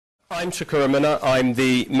I'm Chuka Umunna. I'm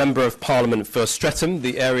the Member of Parliament for Streatham,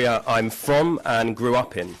 the area I'm from and grew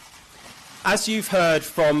up in. As you've heard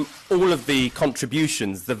from all of the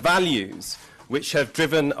contributions, the values which have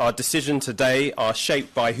driven our decision today are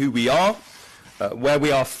shaped by who we are, where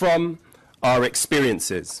we are from, our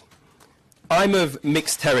experiences. I'm of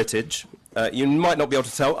mixed heritage. You might not be able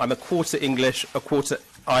to tell, I'm a quarter English, a quarter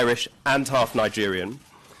Irish and half Nigerian.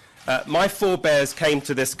 My forebears came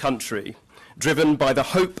to this country driven by the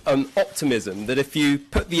hope and optimism that if you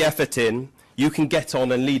put the effort in, you can get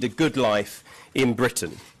on and lead a good life in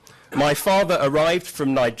Britain. My father arrived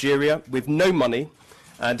from Nigeria with no money,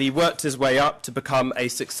 and he worked his way up to become a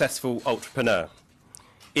successful entrepreneur.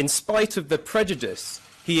 In spite of the prejudice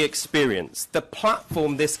he experienced, the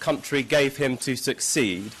platform this country gave him to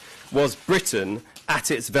succeed was Britain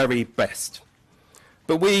at its very best.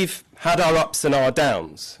 But we've had our ups and our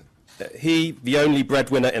downs. He, the only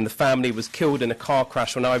breadwinner in the family, was killed in a car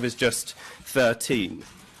crash when I was just 13.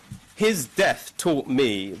 His death taught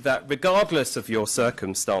me that regardless of your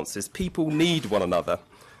circumstances, people need one another.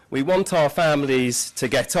 We want our families to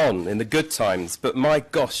get on in the good times, but my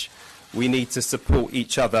gosh, we need to support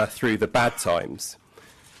each other through the bad times.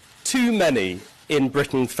 Too many in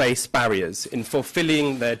Britain face barriers in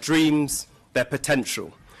fulfilling their dreams, their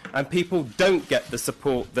potential, and people don't get the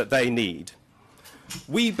support that they need.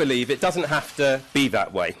 We believe it doesn't have to be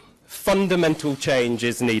that way. Fundamental change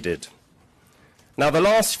is needed. Now, the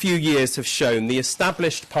last few years have shown the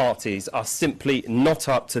established parties are simply not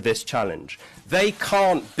up to this challenge. They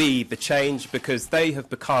can't be the change because they have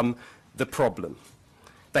become the problem.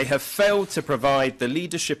 They have failed to provide the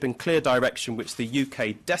leadership and clear direction which the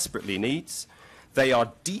UK desperately needs. They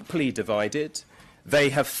are deeply divided.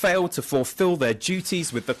 They have failed to fulfil their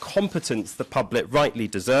duties with the competence the public rightly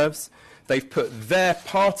deserves. They've put their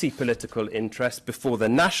party political interest before the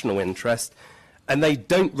national interest, and they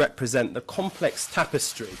don't represent the complex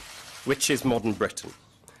tapestry which is modern Britain.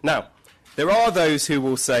 Now, there are those who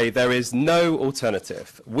will say there is no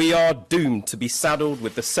alternative. We are doomed to be saddled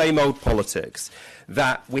with the same old politics,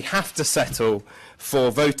 that we have to settle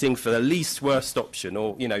for voting for the least worst option,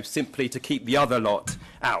 or, simply to keep the other lot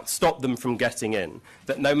out, stop them from getting in,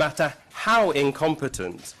 that no matter how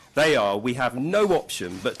incompetent they are, we have no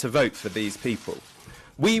option but to vote for these people.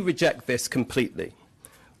 We reject this completely.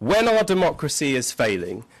 When our democracy is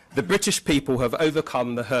failing, the British people have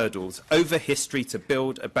overcome the hurdles over history to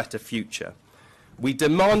build a better future. We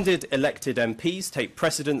demanded elected MPs take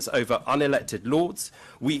precedence over unelected lords.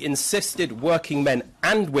 We insisted working men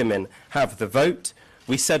and women have the vote.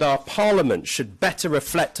 We said our parliament should better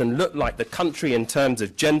reflect and look like the country in terms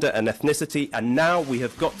of gender and ethnicity, and now we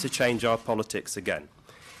have got to change our politics again.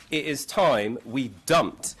 It is time we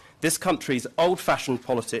dumped this country's old-fashioned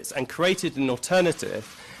politics and created an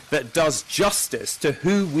alternative that does justice to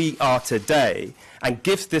who we are today and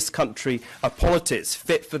gives this country a politics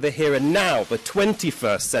fit for the here and now, the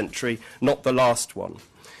 21st century, not the last one.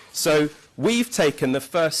 So we've taken the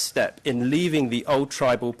first step in leaving the old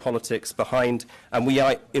tribal politics behind, and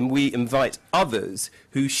we invite others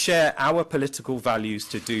who share our political values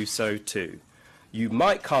to do so too. You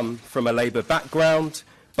might come from a Labour background,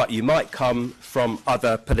 but you might come from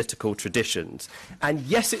other political traditions. And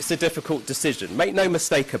yes, it's a difficult decision. Make no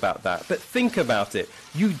mistake about that. But think about it.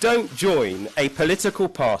 You don't join a political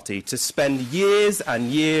party to spend years and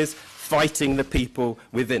years fighting the people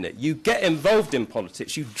within it. You get involved in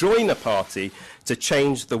politics. You join a party to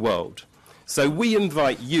change the world. So we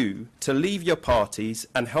invite you to leave your parties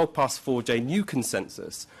and help us forge a new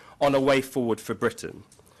consensus on a way forward for Britain.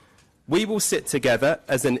 We will sit together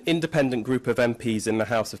as an independent group of MPs in the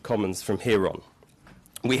House of Commons from here on.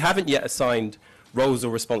 We haven't yet assigned roles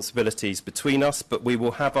or responsibilities between us, but we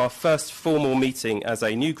will have our first formal meeting as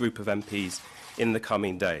a new group of MPs in the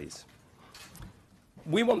coming days.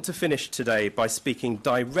 We want to finish today by speaking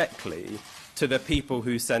directly to the people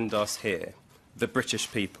who send us here, the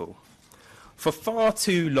British people. For far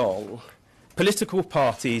too long, political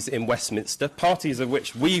parties in Westminster, parties of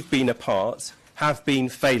which we've been a part, have been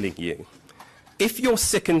failing you. If you're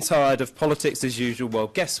sick and tired of politics as usual, well,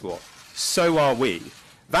 guess what? So are we.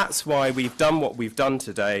 That's why we've done what we've done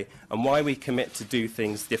today and why we commit to do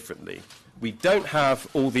things differently. We don't have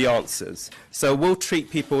all the answers, so we'll treat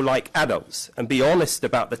people like adults and be honest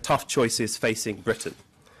about the tough choices facing Britain.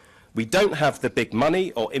 We don't have the big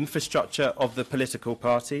money or infrastructure of the political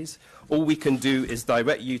parties. All we can do is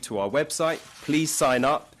direct you to our website. Please sign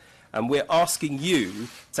up. And we're asking you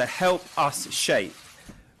to help us shape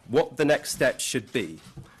what the next step should be.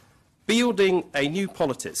 Building a new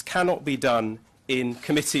politics cannot be done in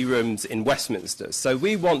committee rooms in Westminster. So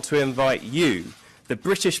we want to invite you, the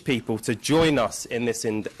British people to join us in this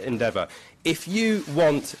endeavour. If you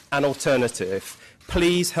want an alternative,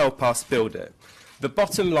 please help us build it. The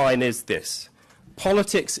bottom line is this: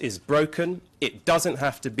 politics is broken. It doesn't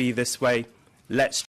have to be this way. Let's